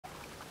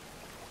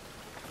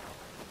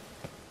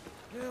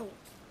Help!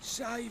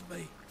 Save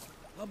me!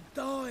 I'm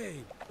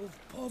dying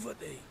of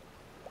poverty.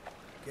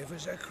 Give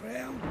us a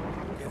crown.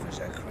 Give us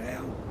a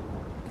crown.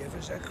 Give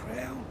us a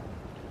crown.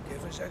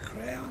 Give us a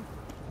crown.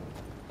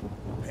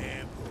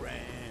 Pam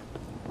Param.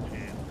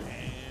 Pam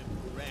Pam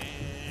Param. Pam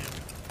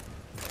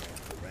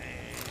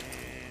Param.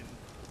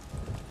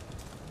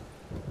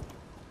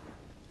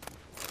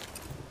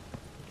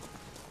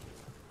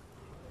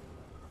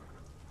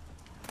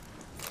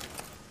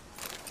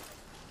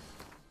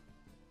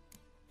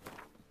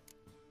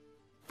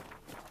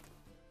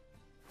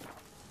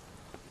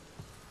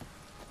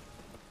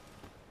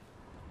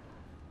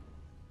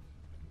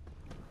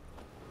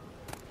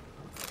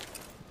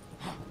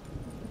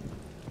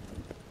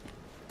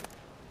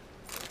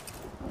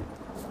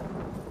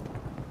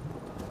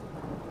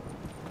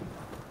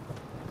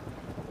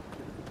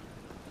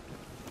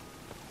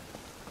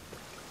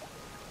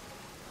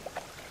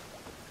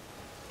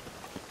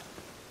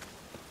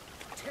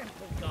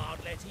 Temple guard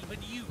let even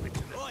you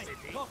into the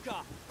city.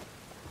 Cocker!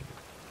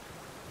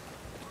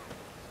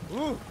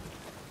 Ooh!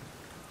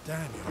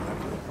 Damn, you're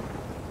ugly.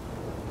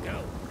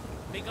 Go.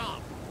 Be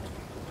gone.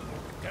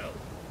 Go.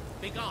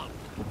 Be gone.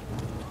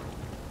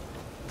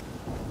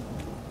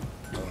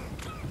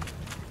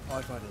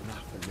 I've had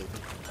enough of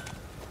living.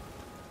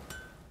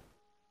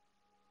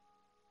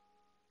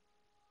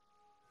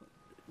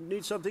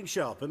 Need something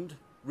sharpened?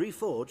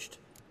 Reforged?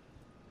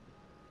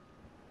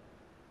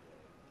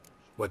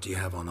 What do you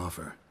have on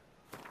offer?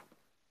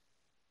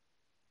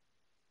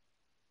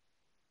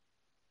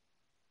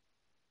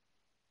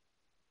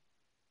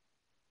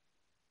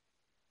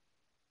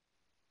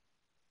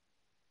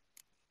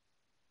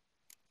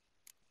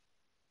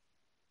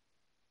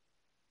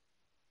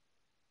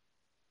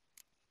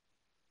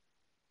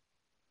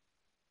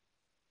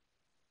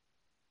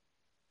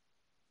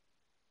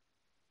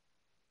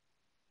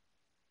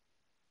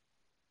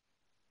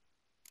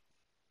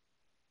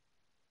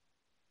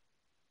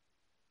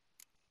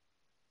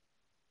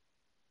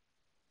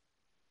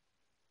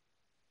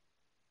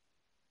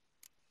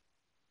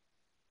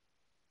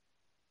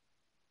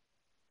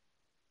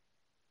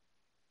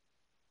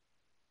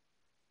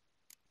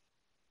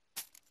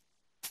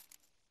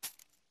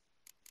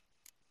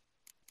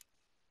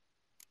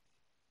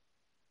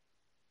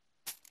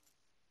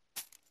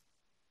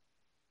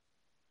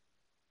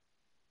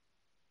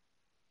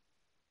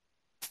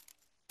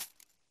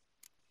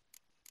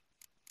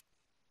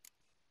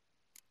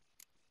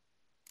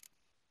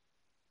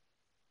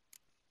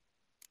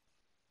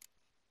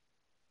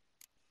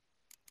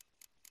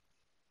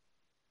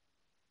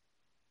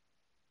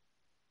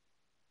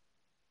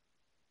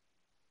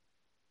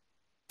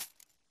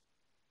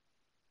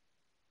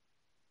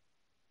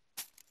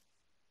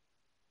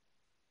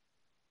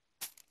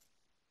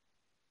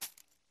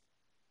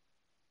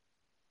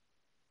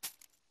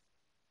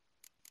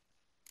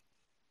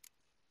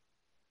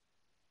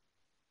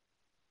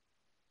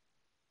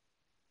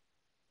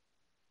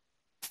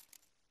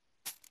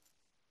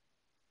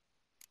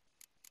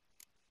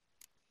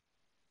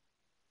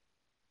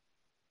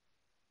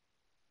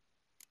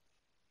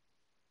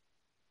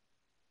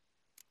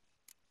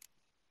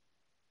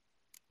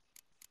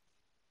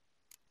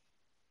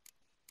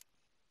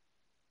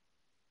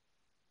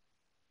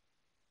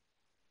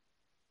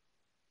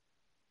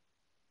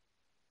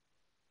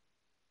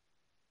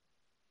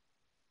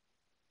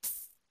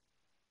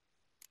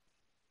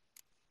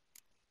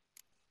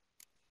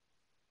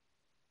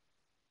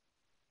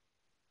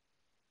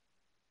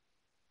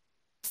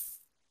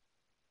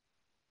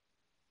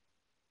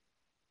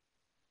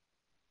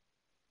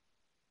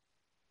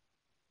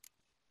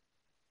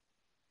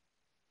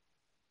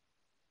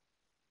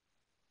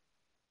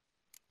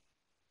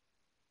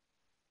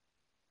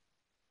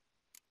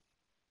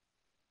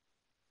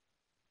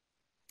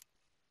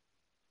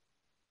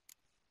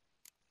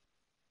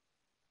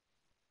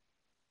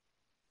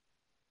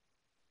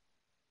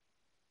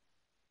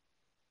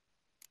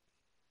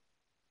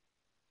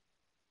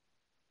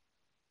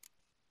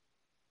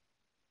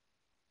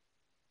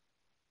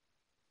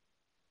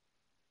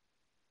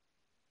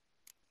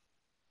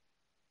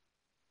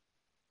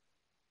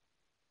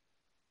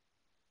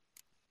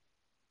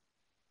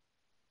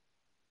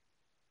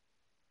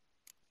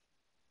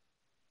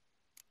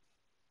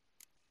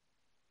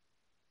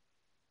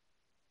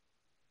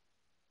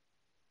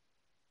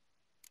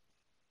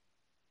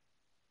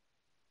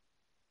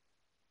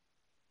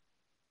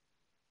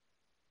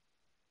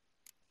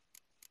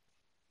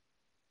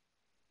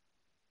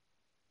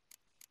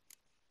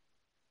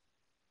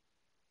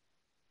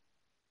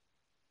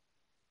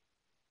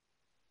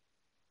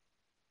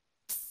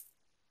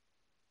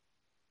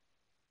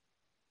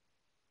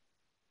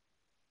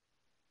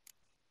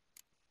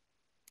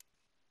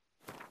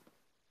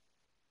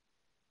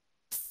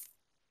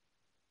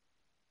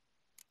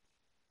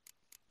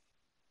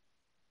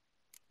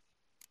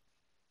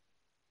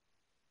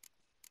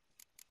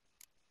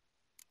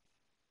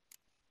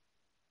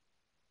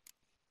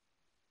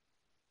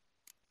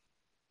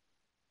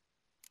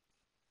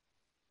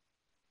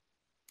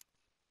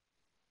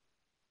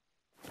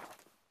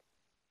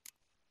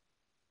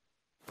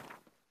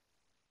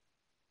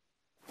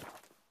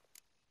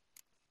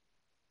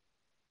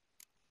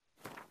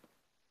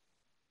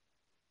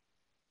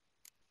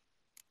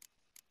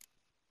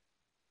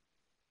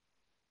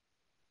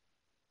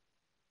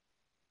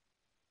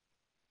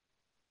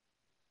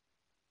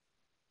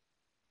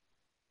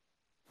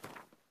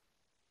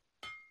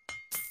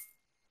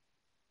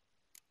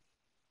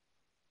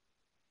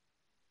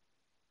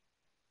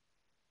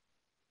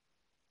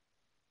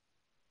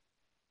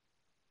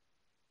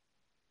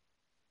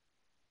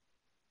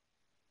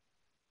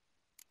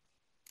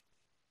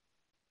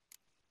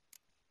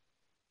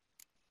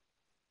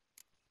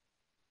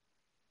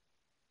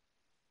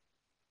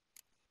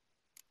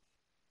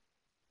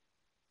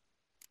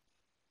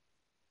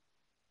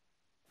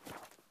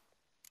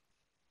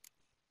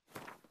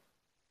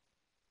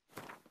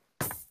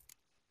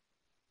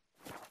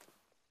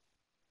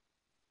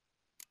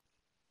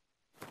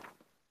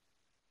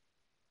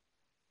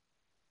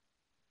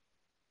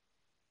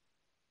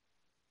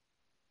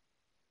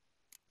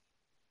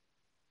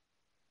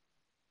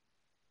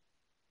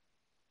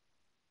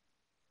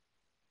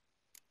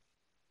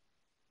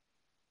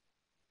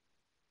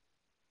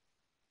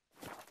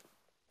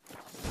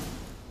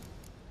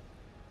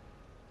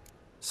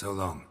 So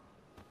long.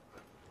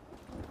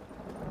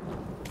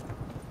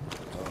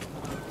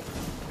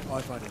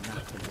 I've had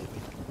enough of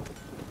living.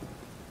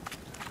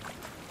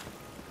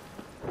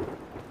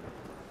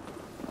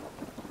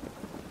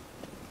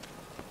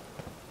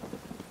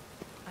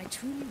 I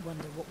truly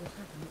wonder what will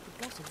happen if the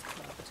gutters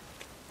clogged.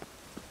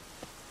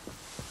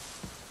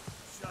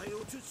 Sail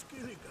to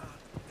Skilligan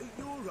at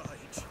your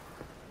age.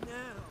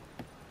 Now.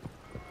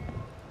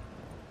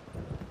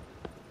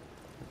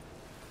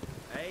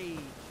 Age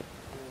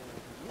or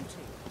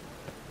beauty?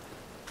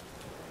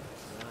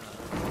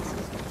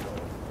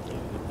 You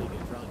dig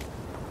it right.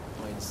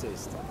 I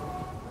insist.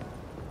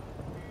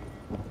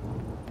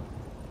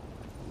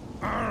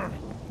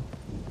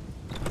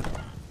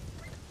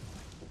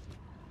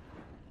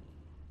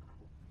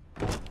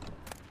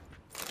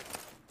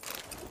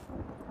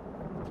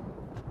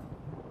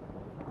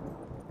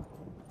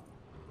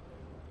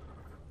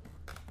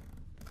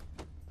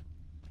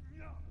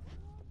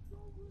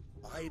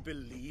 I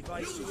believe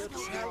I see a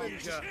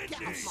challenger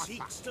who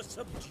seeks to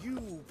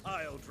subdue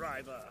Pile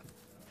Driver.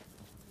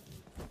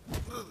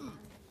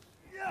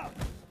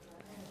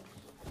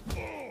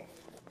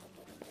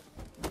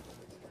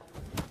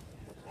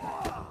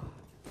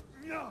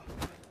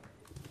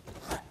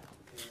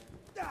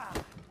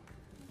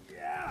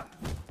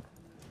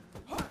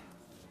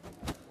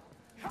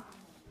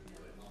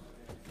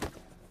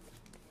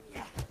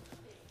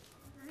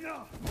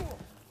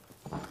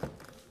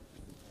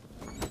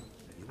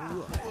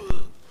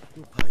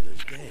 Your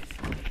Piler's dead.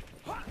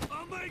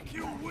 I'll make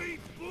you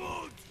weep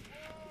blood!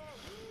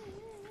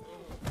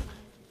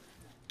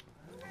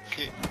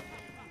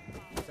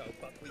 So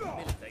buckwheat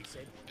millet, they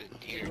said. Been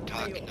here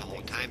talking the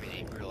whole time and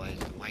didn't realize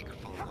the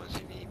microphone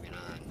wasn't even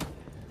on.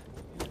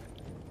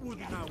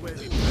 Wouldn't know where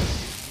he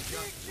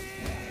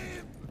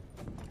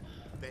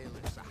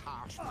Bailiff's a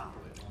harsh one.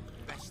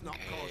 Best not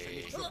cause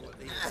any trouble at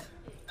the inn.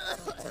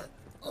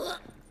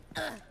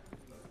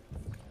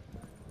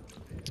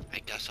 I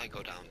guess I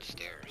go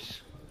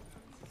downstairs.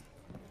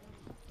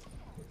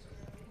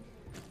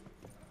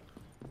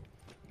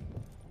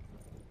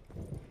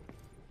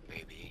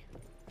 Maybe.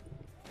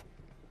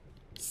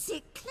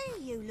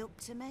 Sickly you look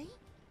to me.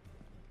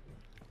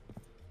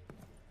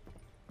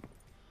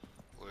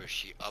 Or is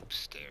she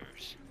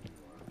upstairs?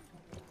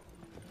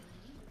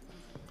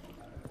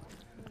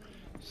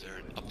 Is there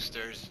an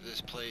upstairs to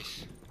this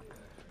place?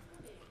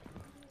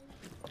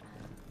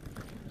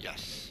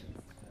 Yes.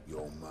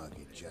 Your mug,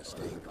 it just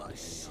ain't got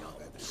anything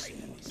I've ever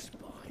seen.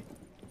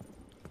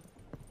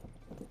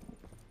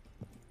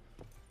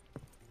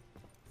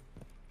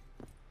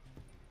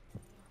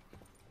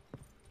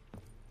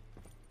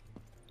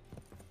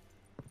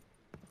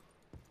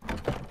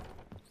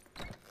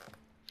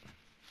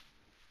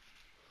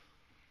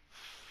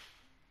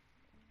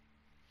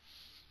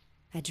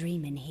 A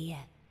dream in here.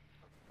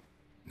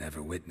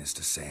 Never witnessed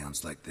a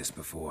seance like this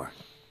before,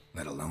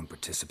 let alone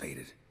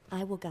participated.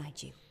 I will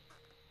guide you.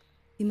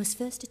 You must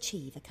first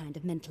achieve a kind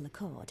of mental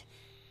accord.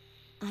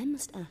 I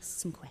must ask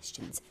some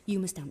questions. You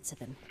must answer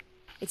them.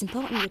 It's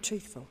important you're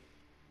truthful.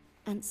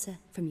 Answer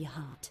from your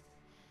heart.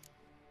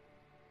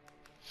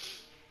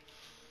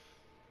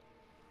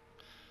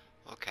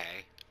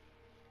 Okay.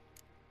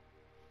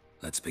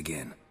 Let's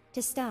begin.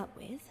 To start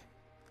with,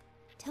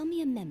 tell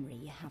me a memory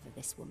you have of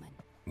this woman.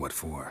 What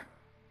for?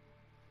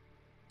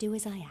 Do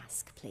as I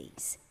ask,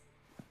 please.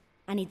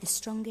 I need the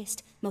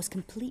strongest, most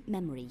complete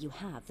memory you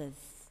have of...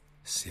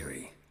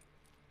 Ciri.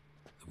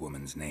 The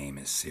woman's name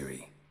is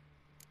Ciri.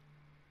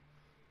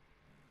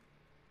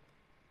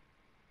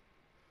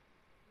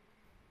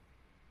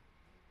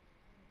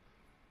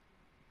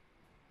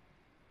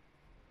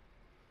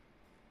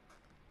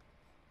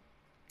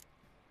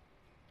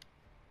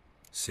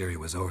 Ciri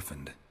was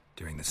orphaned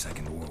during the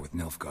Second War with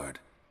Nilfgaard.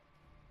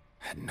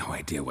 Had no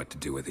idea what to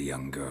do with a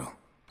young girl.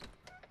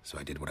 So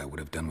I did what I would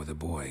have done with a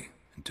boy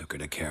and took her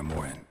to Kaer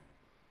Morhen.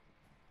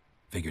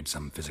 Figured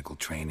some physical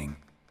training,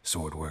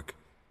 sword work,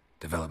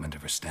 development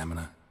of her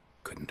stamina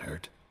couldn't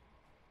hurt.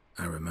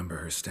 I remember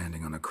her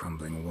standing on a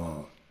crumbling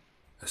wall.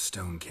 A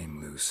stone came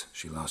loose,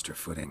 she lost her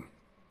footing.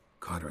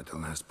 Caught her at the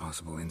last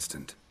possible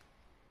instant.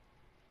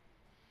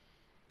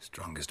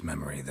 Strongest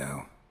memory,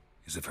 though,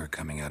 is of her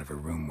coming out of her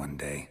room one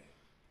day,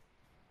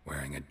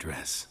 wearing a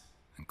dress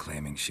and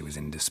claiming she was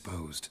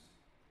indisposed.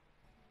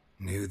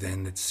 Knew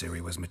then that Ciri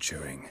was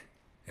maturing.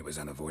 It was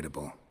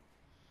unavoidable.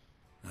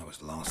 I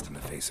was lost in the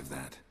face of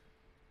that.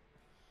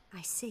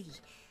 I see.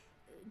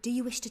 Do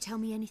you wish to tell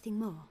me anything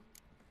more?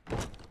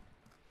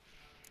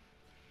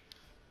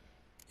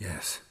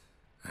 Yes,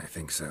 I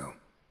think so.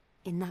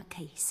 In that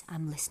case,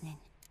 I'm listening.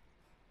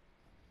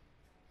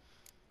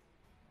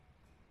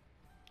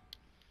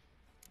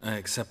 I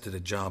accepted a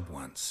job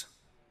once.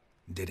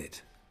 Did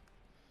it.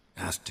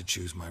 Asked to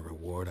choose my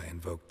reward, I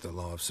invoked the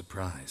law of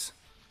surprise.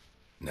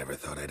 Never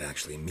thought I'd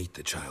actually meet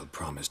the child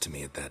promised to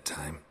me at that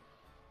time.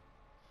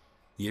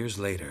 Years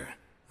later,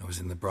 I was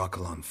in the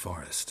Brokilon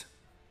forest.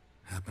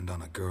 Happened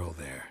on a girl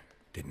there.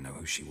 Didn't know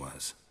who she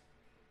was.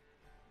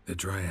 The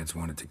Dryads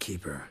wanted to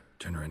keep her,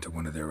 turn her into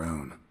one of their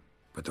own.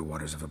 But the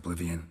Waters of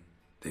Oblivion,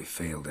 they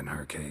failed in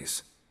her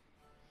case.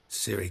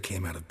 Ciri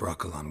came out of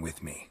Brokilon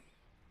with me.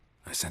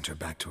 I sent her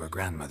back to her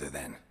grandmother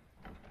then.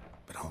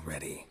 But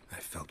already, I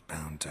felt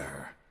bound to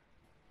her.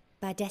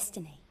 By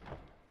destiny.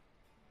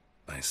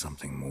 By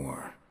something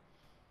more.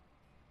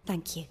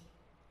 Thank you.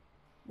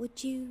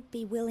 Would you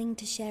be willing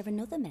to share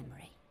another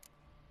memory?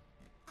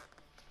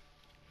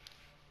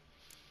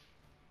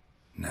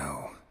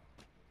 No.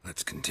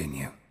 Let's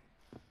continue.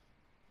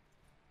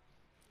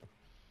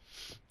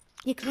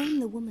 You claim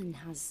the woman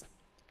has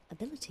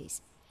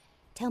abilities.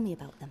 Tell me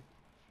about them.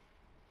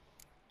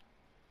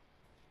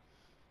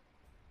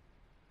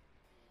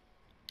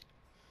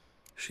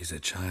 She's a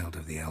child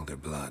of the Elder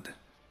Blood.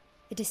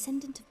 A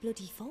descendant of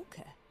bloody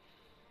Falker.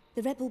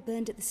 The rebel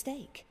burned at the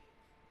stake.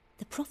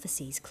 The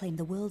prophecies claim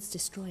the world's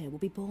destroyer will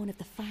be born of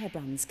the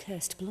Firebrand's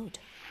cursed blood.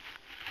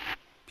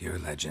 Pure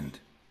legend.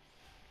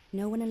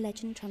 Know when a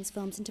legend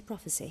transforms into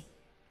prophecy?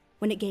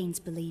 When it gains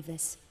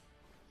believers.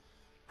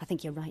 I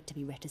think you're right to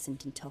be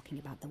reticent in talking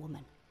about the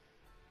woman.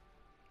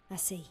 I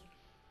see.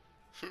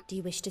 Do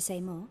you wish to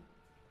say more?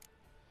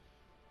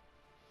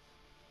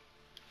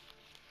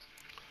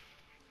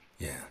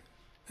 Yeah,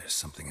 there's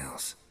something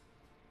else.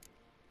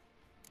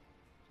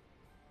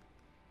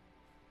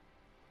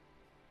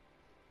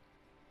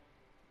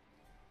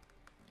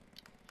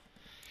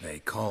 They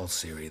call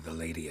Ciri the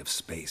Lady of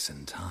Space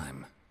and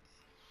Time.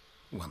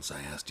 Once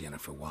I asked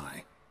Yennefer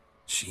why.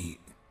 She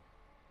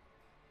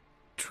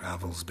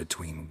travels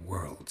between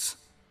worlds.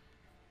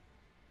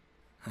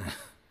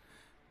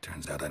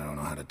 Turns out I don't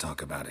know how to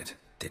talk about it.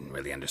 Didn't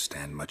really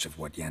understand much of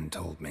what Yen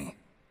told me.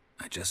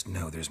 I just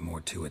know there's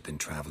more to it than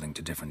traveling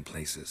to different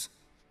places,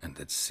 and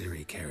that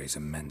Ciri carries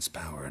immense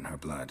power in her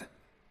blood.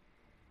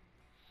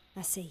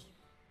 I see.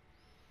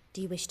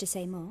 Do you wish to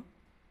say more?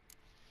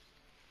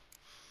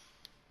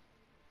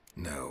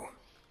 No.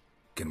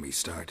 Can we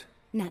start?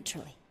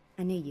 Naturally.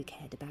 I knew you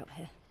cared about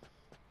her.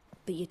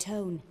 But your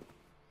tone,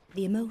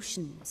 the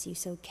emotions you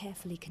so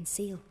carefully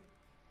conceal.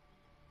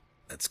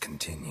 Let's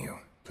continue,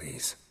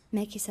 please.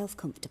 Make yourself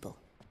comfortable,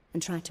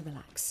 and try to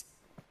relax.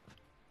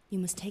 You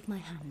must take my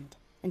hand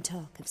and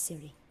talk of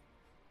Ciri.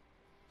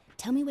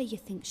 Tell me where you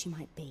think she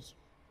might be.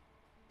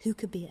 Who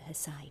could be at her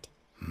side?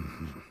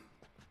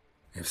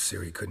 If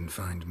Ciri couldn't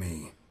find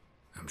me,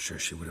 I'm sure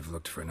she would have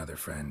looked for another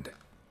friend.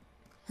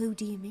 Who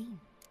do you mean?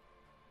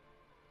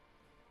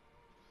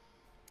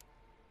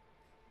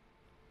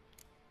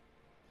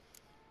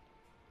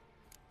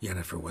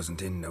 Yennefer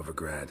wasn't in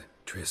Novigrad.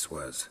 Triss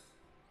was.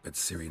 But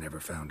Ciri never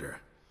found her.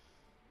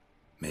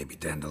 Maybe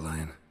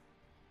Dandelion.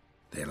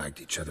 They liked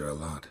each other a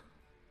lot.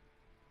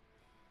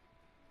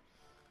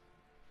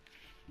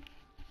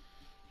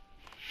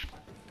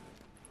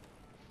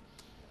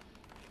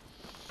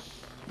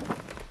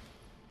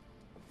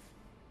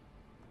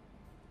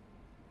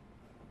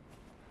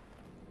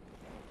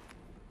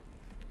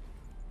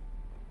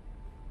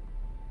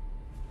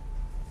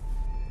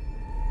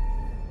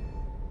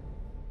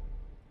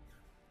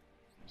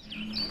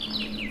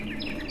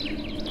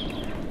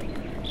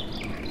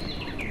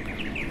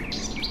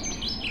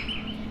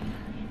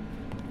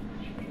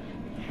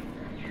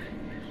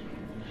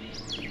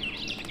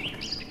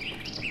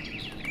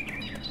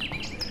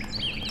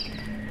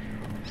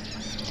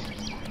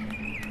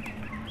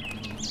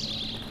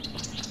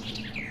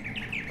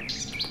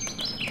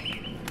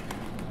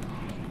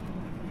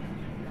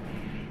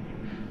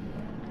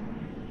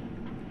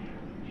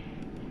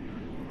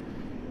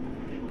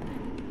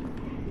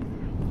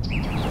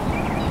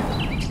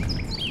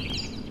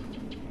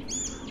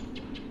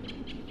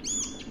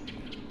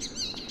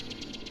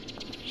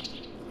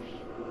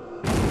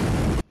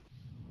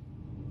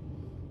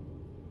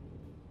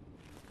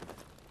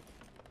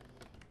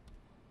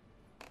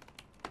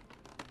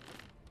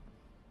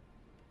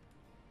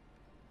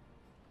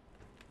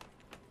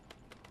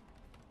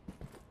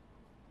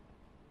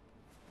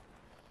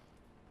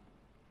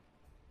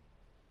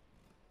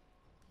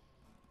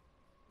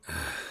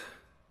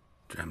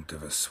 Dreamt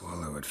of a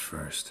swallow at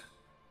first.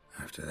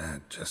 After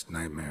that, just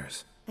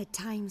nightmares. At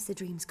times the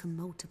dreams can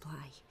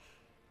multiply.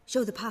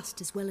 Show the past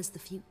as well as the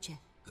future.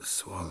 The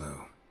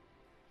swallow.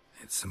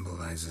 It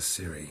symbolizes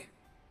Ciri.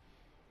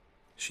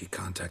 She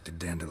contacted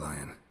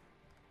Dandelion.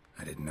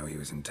 I didn't know he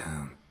was in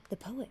town. The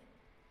poet.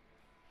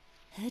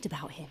 Heard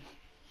about him.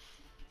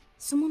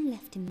 Someone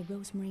left him the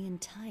rosemary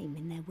and thyme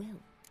in their will.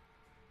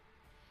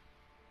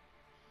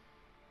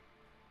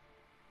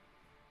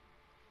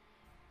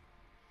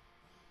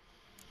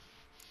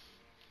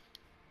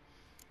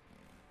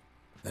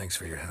 Thanks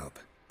for your help.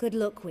 Good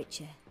luck,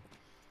 Witcher.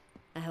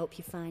 I hope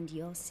you find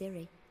your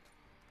Ciri.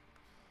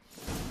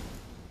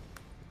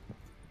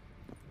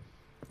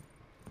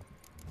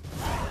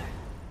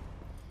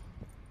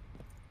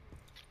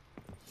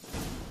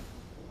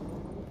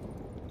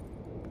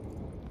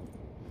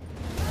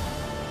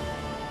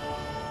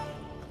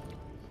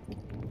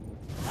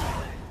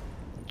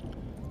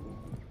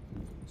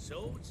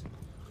 Swords?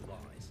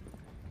 Wise.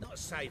 Not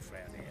safe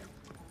round here.